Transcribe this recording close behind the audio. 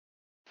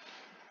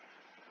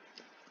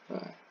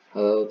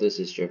Hello, this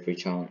is Jeffrey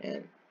Chong,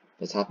 and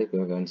the topic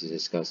we're going to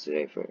discuss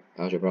today for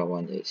Algebra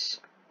 1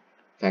 is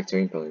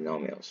factoring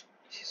polynomials.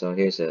 So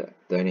here's the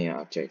learning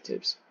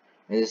objectives.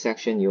 In this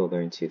section, you'll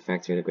learn to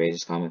factor the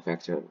greatest common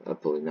factor of a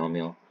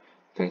polynomial,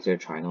 factor a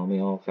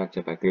trinomial,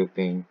 factor by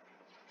grouping,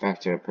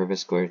 factor a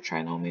perfect square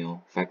trinomial,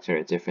 factor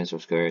a difference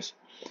of squares,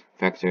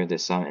 factor the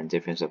sum and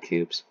difference of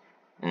cubes,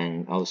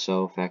 and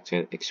also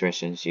factor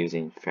expressions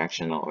using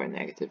fractional or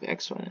negative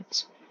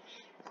exponents.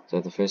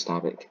 So the first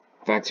topic,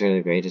 factor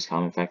the greatest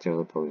common factor of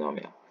a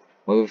polynomial.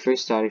 When we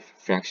first studied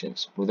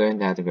fractions, we learned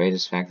that the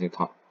greatest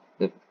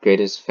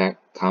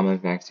common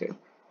factor,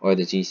 or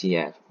the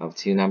GCF, of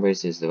two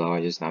numbers is the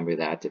largest number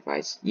that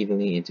divides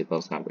evenly into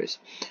both numbers.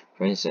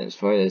 For instance,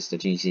 4 is the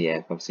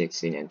GCF of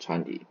 16 and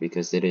 20,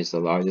 because it is the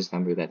largest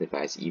number that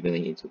divides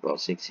evenly into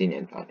both 16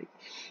 and 20.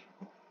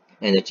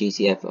 And the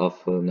GCF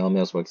of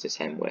polynomials works the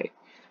same way.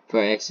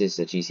 4x is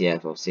the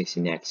GCF of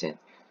 16x and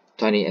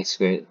 20x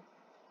squared,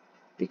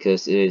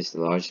 because it is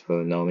the largest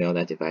polynomial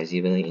that divides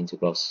evenly into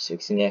both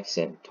 16x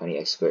and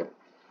 20x squared.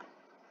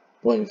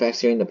 When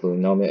factoring the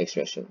polynomial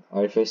expression,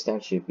 our first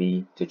step should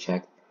be to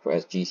check for a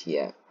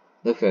GCF.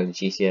 Look for the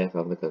GCF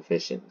of the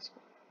coefficients,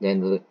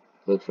 then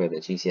look for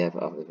the GCF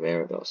of the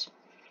variables.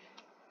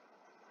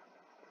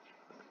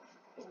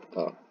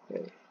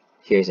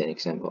 Here's an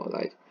example,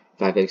 like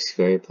 5x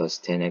squared plus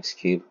 10x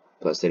cubed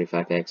plus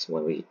 35x.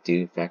 When we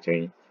do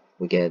factoring,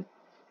 we get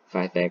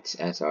 5x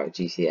as our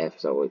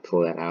GCF, so we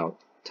pull that out,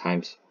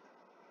 times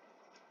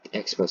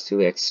x plus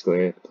 2x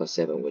squared plus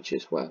 7, which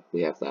is what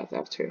we have left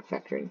after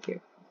factoring here.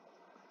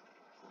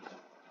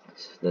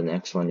 The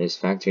next one is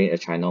factoring a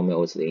trinomial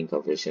with leading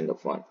coefficient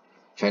of 1.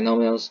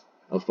 Trinomials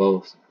of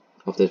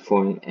the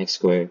form x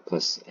squared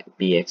plus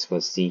bx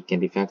plus c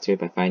can be factored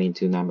by finding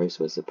two numbers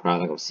with the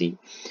product of c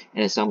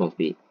and the sum of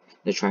b.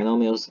 The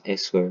trinomials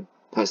x squared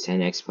plus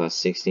 10x plus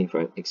 16,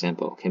 for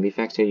example, can be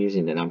factored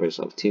using the numbers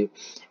of 2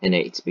 and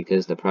 8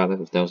 because the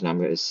product of those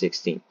numbers is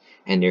 16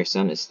 and their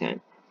sum is 10.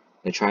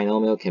 The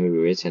trinomial can be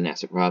rewritten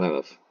as the product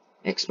of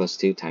x plus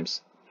 2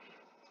 times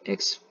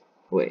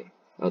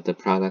the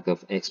product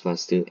of x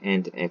plus 2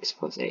 and x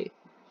plus 8.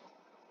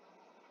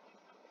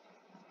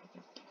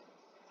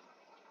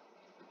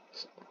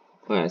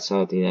 Alright,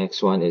 so the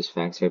next one is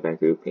factored by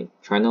grouping.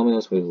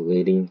 Trinomials with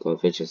leading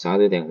coefficients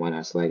other than 1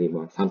 are slightly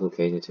more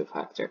complicated to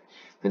factor.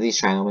 For these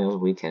trinomials,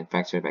 we can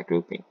factor by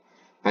grouping,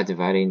 by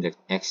dividing the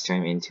x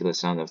term into the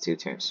sum of two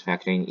terms,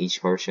 factoring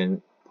each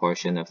portion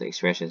of the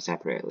expression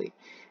separately,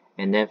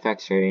 and then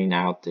factoring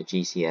out the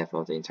GCF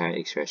of the entire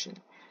expression.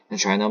 The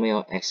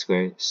trinomial x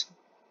squared,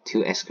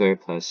 2x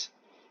squared plus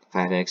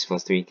 5x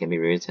plus 3 can be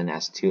written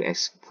as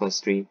 2x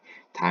plus 3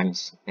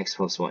 times x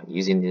plus 1.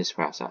 Using this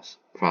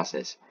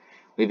process,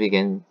 we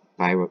begin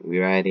by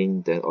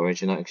rewriting the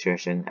original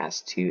expression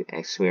as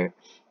 2x squared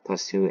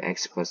plus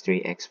 2x plus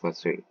 3x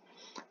plus 3,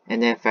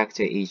 and then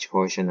factor each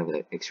portion of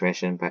the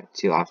expression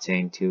to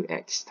obtain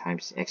 2x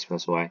times x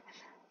plus y,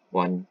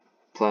 1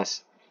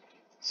 plus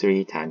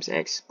 3 times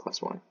x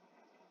plus 1.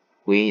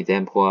 We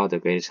then pull out the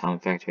greatest common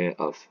factor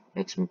of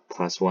x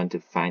plus 1 to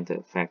find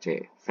the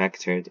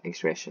factored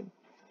expression.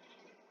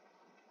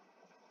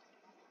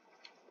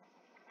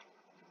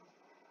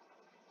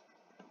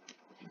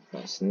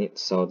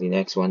 So the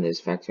next one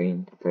is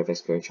factoring a perfect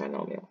square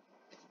trinomial.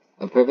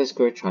 A perfect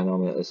square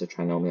trinomial is a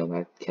trinomial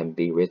that can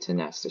be written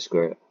as the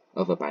square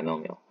of a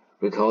binomial.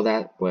 Recall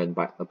that when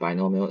a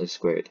binomial is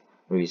squared,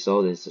 the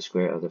result is the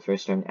square of the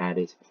first term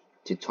added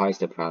to twice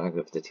the product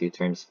of the two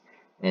terms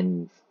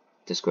and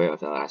the square of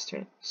the last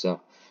term. So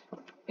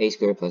a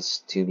squared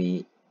plus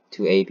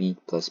 2ab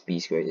plus b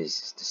squared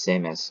is the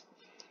same as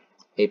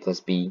a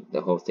plus b,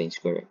 the whole thing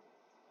squared.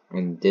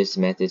 And this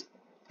method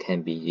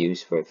can be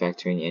used for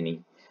factoring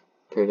any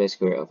perfect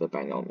square of a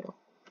binomial.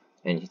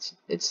 And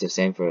it's the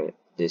same for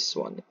this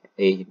one,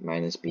 a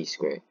minus b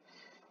squared.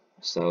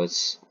 So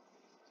it's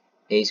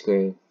a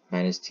squared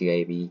minus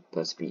 2ab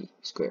plus b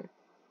squared.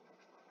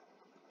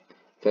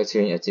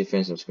 Factoring a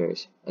difference of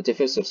squares. A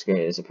difference of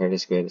squares is a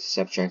perfect square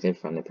subtracted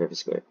from the perfect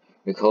square.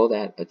 Recall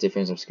that a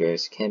difference of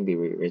squares can be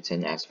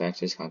rewritten as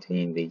factors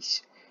containing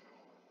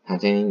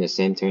the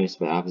same terms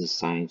but opposite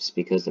signs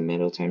because the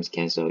middle terms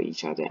cancel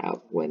each other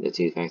out when the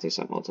two factors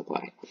are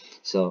multiplied.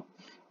 So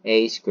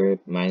a squared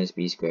minus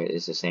b squared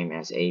is the same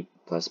as a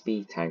plus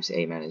b times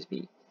a minus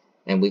b,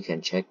 and we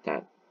can check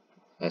that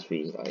as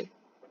we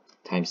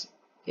times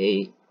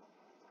a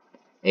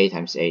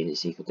times a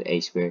is equal to a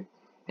squared,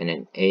 and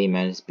then a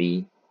minus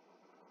b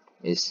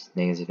is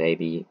negative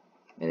ab,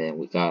 and then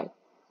we got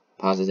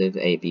positive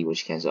ab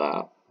which cancel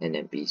out, and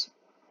then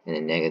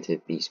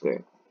negative b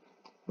squared.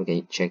 We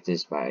can check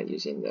this by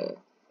using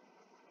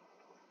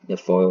the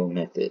FOIL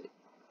method.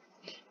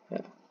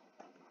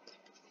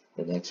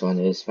 The next one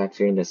is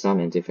factoring the sum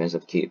and difference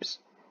of cubes.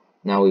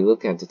 Now we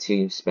look at the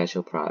two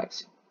special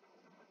products,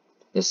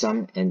 the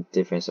sum and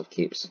difference of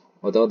cubes.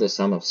 Although the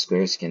sum of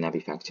squares cannot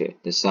be factored,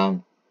 the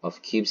sum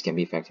of cubes can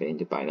be factored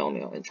into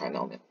binomial and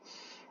trinomial.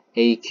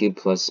 A cubed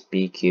plus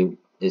b cubed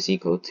is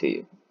equal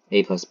to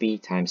a plus b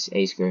times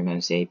a squared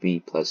minus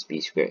ab plus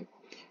b squared.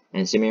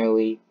 And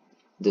similarly,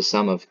 the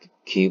sum of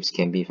cubes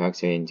can be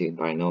factored into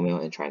binomial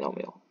and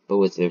trinomial, but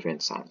with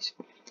different signs.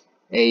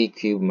 A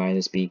cubed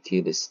minus b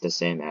cubed is the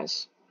same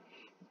as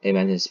a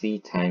minus b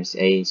times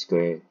a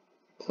squared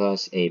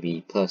plus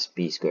ab plus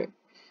b squared.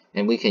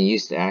 And we can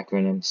use the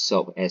acronym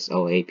SOAP,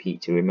 S-O-A-P,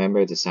 to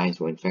remember the signs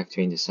when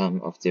factoring the sum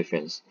of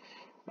difference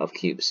of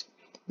cubes.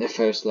 The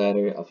first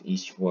letter of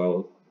each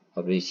word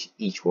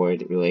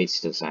relates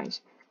to the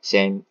signs.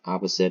 Same,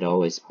 opposite,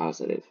 always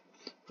positive.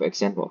 For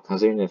example,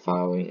 consider the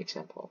following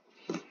example.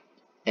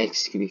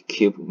 X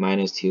cubed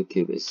minus 2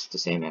 cubed is the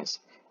same as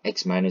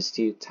x minus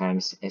 2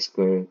 times x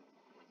squared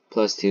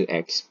plus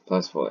 2x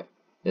plus 4.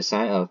 The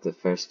sign of the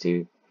first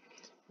two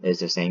is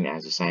the same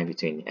as the sign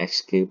between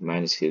x cubed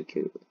minus 2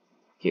 cubed.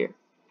 Here,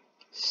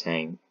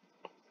 same.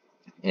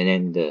 And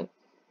then the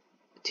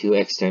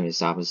 2x term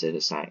is opposite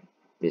the sign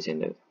between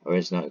the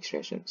original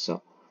expression.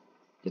 So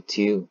the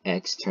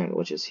 2x term,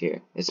 which is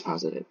here, is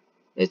positive.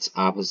 It's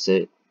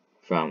opposite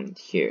from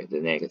here, the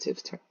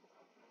negative term.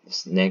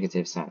 It's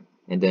negative sign.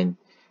 And then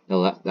the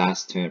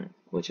last term,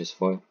 which is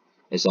 4,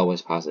 is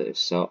always positive.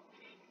 So,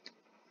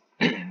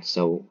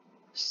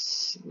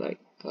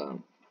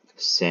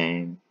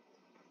 same,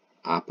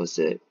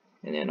 opposite,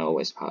 and then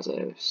always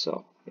positive.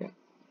 So, yeah.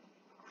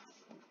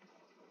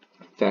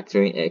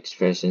 Factoring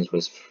expressions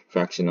with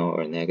fractional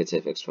or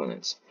negative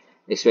exponents.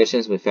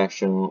 Expressions with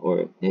fractional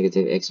or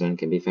negative exponent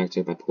can be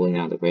factored by pulling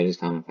out the greatest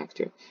common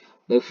factor.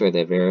 Look for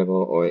the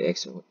variable or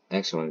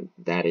exponent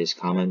that is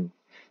common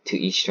to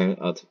each term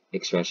of the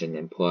expression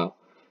and pull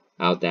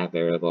out that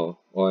variable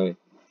or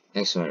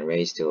exponent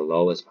raised to the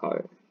lowest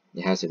power.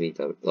 It has to be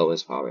the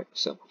lowest power.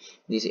 So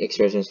these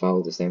expressions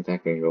follow the same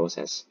factoring rules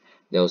as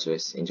those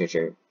with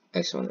integer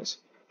exponents.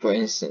 For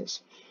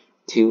instance,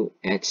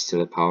 2x to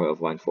the power of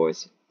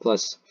 1/4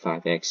 plus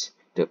 5x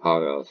to the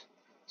power of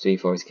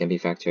 3/4 can be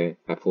factored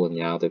by pulling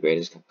out the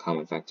greatest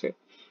common factor,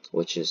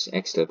 which is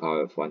x to the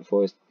power of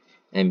 1/4,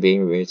 and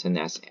being written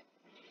as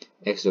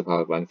x to the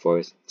power of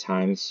 1/4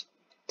 times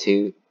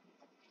 2,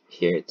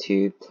 here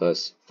 2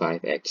 plus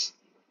 5x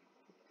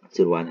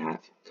to the 1/2,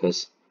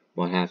 because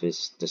 1/2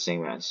 is the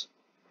same as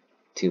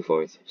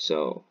 2/4.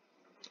 So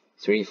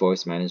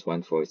 3/4 minus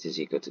 1/4 is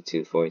equal to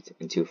 2/4,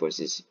 and 2/4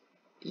 is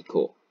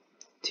equal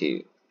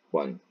to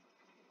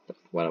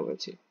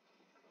 1/2,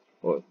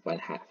 or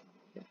 1/2.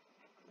 Yeah.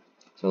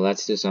 So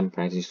let's do some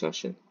practice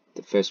question.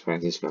 The first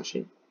practice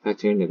question: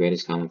 factoring the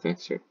greatest common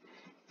factor.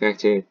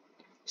 Factor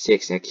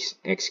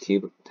 6x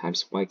cubed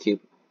times y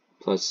cubed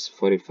plus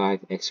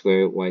 45x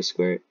squared y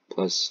squared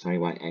plus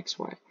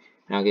 21xy.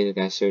 And I'll give you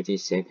guys 30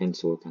 seconds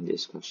to work on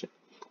this question.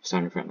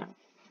 Starting from now.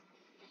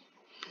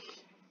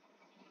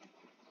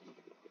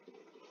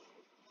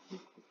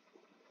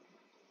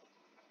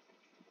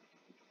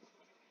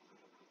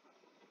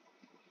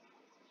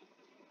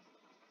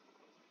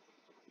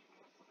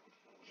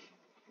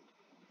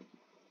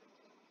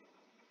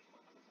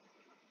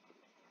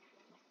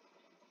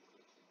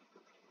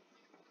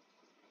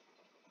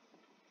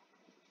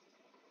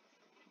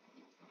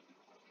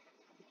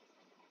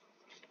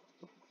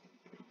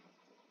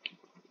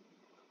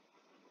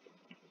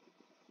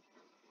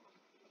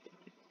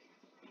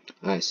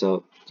 Alright,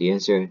 so the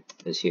answer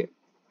is here.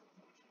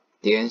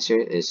 The answer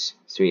is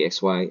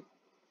 3xy.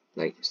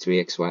 Like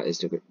 3xy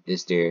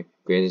is their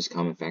greatest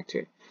common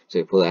factor. So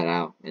we pull that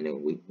out, and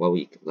then what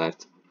we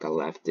got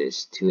left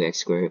is 2x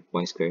squared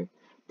y squared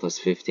plus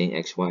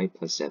 15xy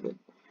plus 7.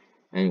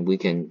 And we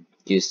can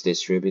use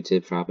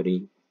distributive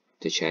property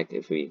to check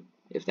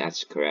if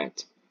that's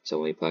correct. So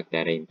when we plug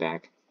that in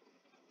back,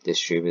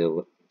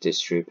 distribute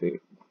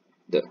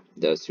the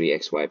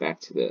 3xy back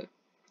to the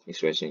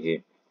expression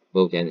here,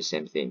 we'll get the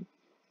same thing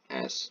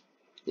as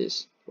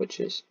this, which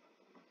is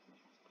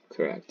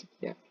correct.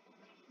 Yeah.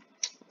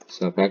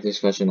 So practice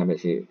question number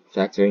 2.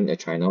 Factoring a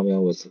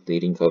trinomial with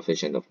leading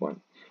coefficient of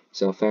 1.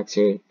 So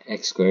factor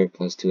x squared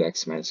plus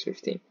 2x minus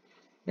 15.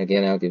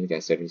 Again, I'll give you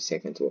guys 30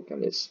 seconds to work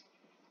on this.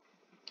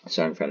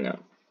 Starting from now.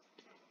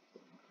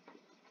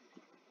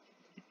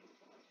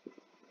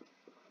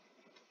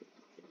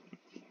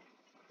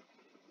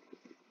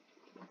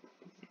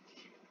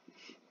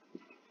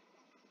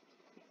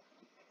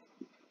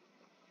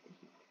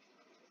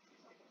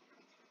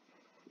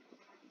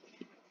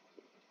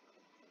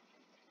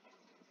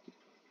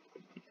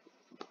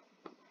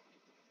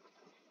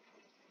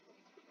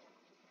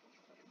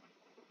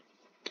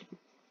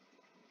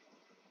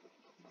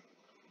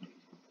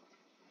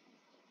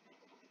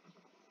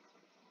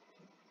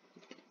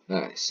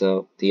 Alright,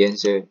 so the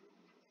answer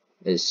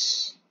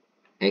is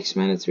x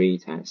minus 3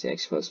 times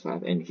x plus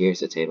 5, and here's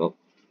the table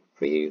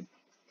for you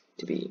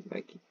to be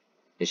like,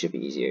 it should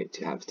be easier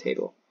to have a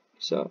table.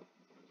 So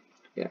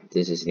yeah,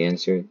 this is the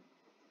answer.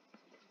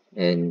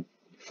 And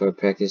for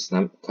practice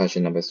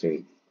question number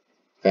 3,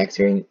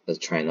 factoring a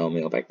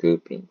trinomial by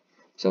grouping.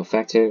 So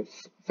factor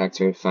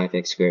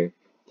 5x squared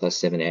plus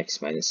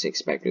 7x minus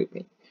 6 by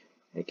grouping.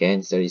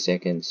 Again, 30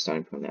 seconds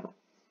starting from now.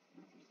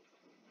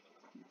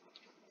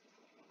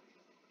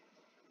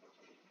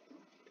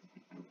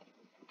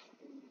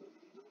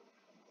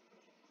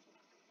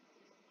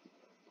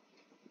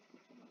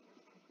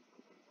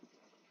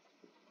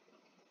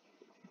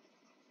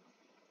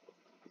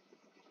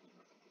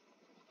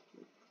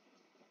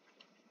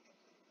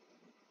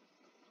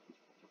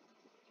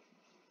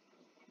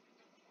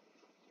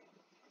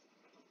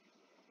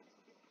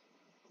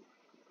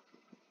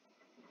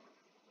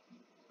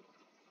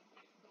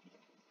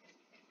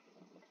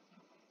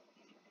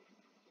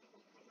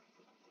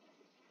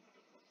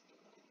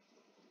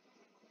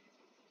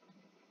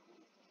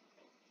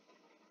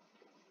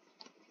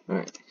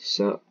 Alright,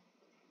 so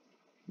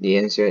the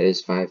answer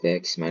is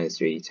 5x minus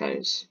 3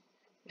 times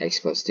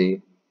x plus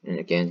 2. And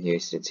again,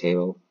 here's the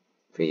table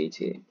for you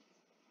to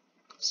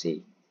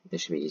see. It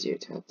should be easier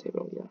to have the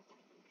table,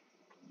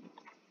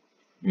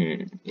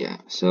 yeah.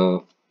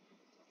 So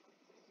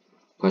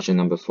question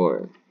number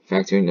 4.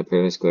 Factoring the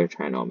perfect square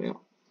trinomial.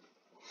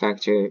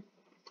 Factor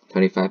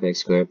 25x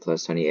squared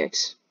plus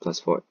 20x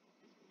plus 4.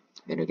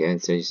 And again,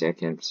 30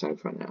 seconds start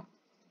from now.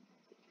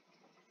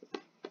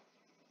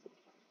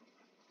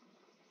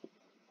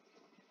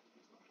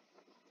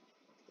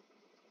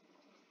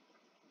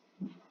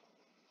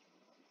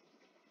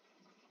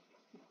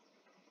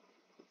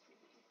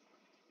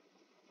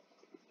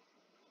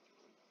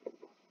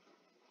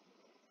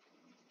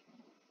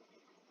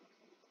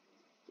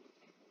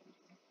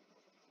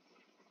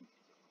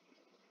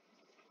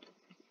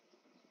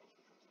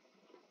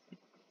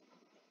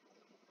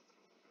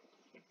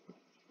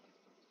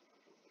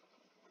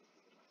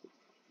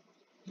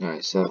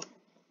 Alright, so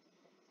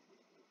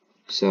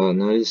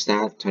notice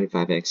that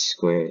 25x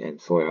squared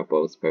and 4 are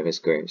both perfect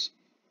squares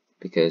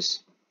because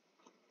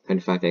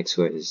 25x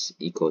squared is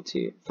equal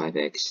to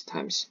 5x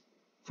times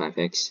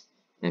 5x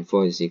and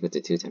 4 is equal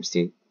to 2 times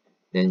 2.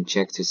 Then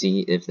check to see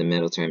if the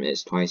middle term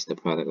is twice the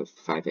product of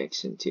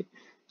 5x and 2.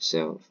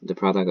 So the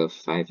product of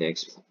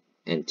 5x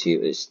and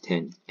 2 is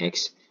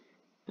 10x,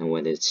 and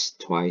when it's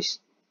twice,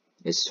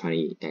 it's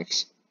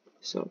 20x.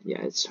 So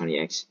yeah, it's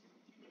 20x.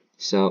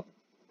 So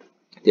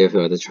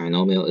therefore, the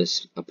trinomial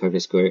is a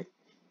perfect square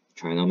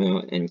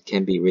trinomial and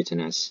can be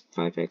written as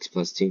 5x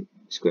plus 2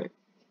 squared.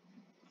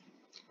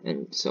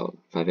 And so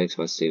 5x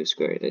plus 2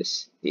 squared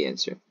is the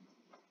answer.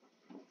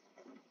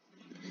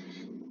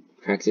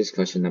 Practice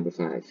question number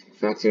 5.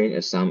 Factoring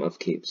a sum of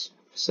cubes.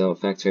 So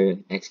factor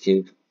x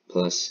cubed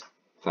plus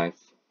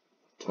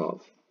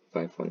 512,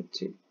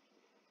 512.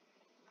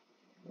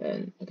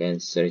 And again,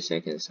 30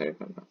 seconds starting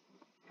from now.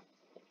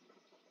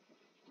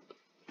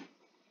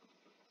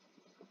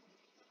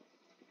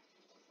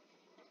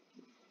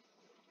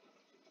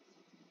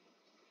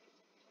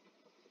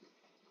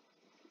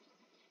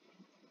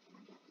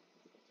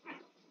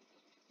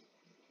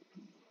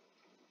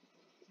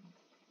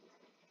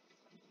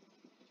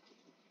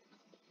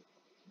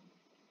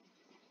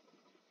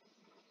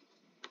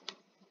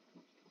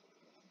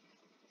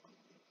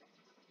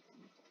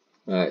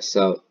 Alright,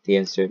 so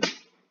here's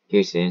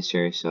the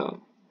answer.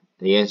 So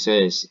the answer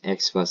is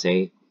x plus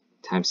a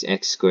times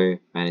x squared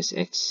minus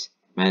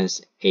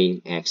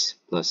 8x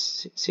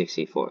plus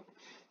 64.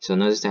 So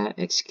notice that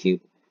x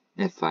cubed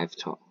and 5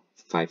 tall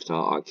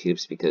are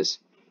cubes because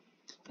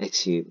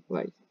x cubed,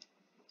 like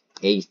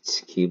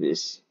 8 cubed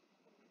is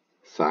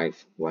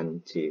 5,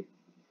 1, 2.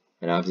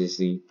 And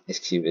obviously x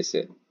cubed is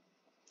a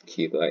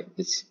cube, like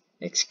it's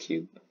x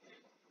cubed.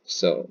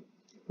 So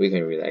we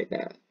can rewrite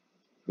that.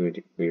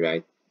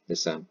 Rewrite the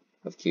sum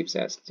of cubes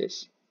as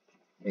this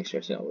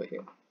expression over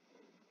here.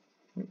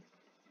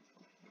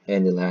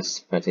 And the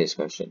last practice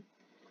question.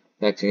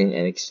 Factoring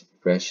an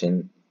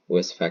expression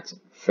with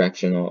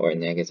fractional or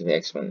negative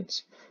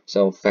exponents.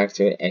 So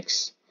factor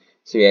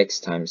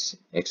 3x times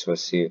x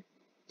plus 2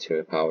 to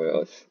the power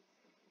of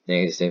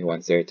negative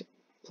 1/3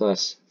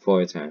 plus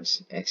 4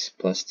 times x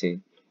plus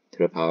 2 to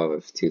the power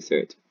of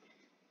 2/3.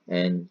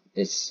 And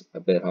it's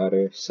a bit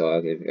harder, so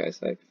I'll give you guys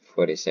like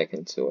 40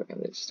 seconds to work on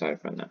this starting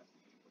from now.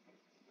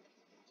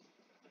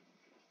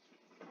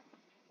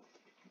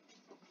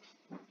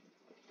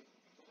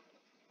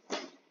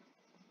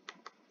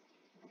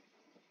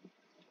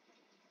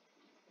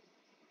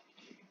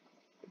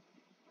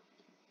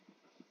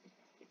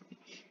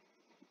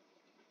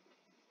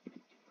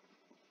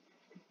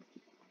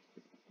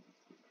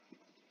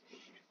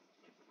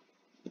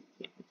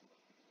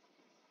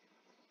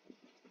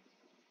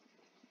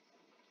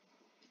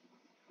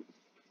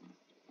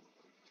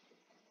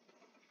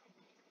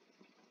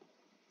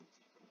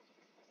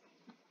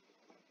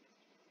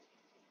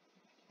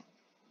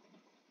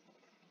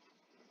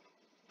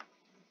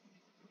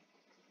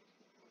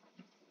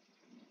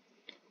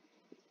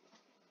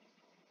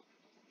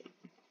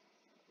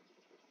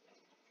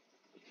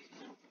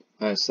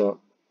 Alright, so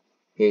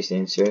here's the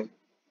answer.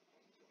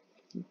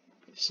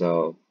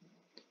 So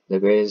the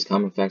greatest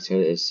common factor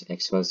is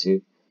x plus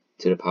 2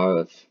 to the power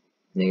of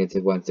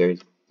negative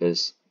 1/3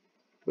 because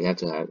we have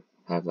to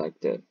have like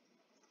the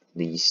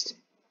least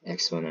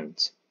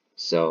exponent.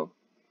 So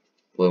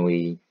when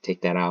we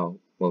take that out,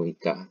 what we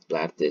got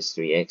left is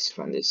 3x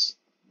from this.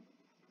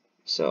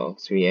 So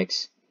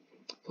 3x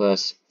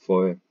plus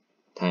 4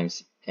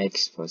 times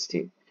x plus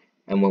 2.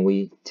 And when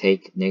we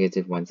take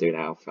negative 1/3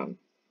 out from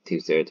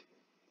 2/3,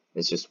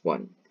 it's just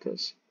 1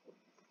 because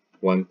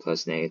 1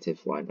 plus negative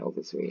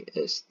 1/3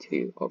 is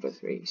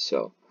 2/3.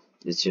 So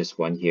it's just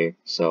 1 here.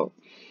 So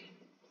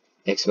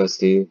x plus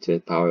 2 to the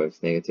power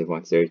of negative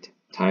 1/3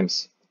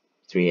 times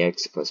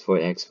 3x plus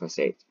 4x plus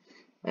 8.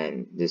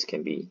 And this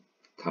can be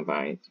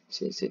combined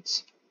since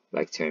it's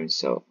like terms.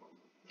 So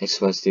x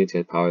plus 2 to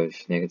the power of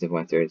negative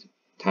 1/3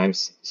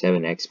 times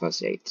 7x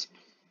plus 8.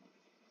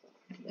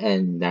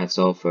 And that's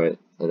all for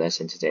the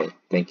lesson today.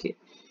 Thank you.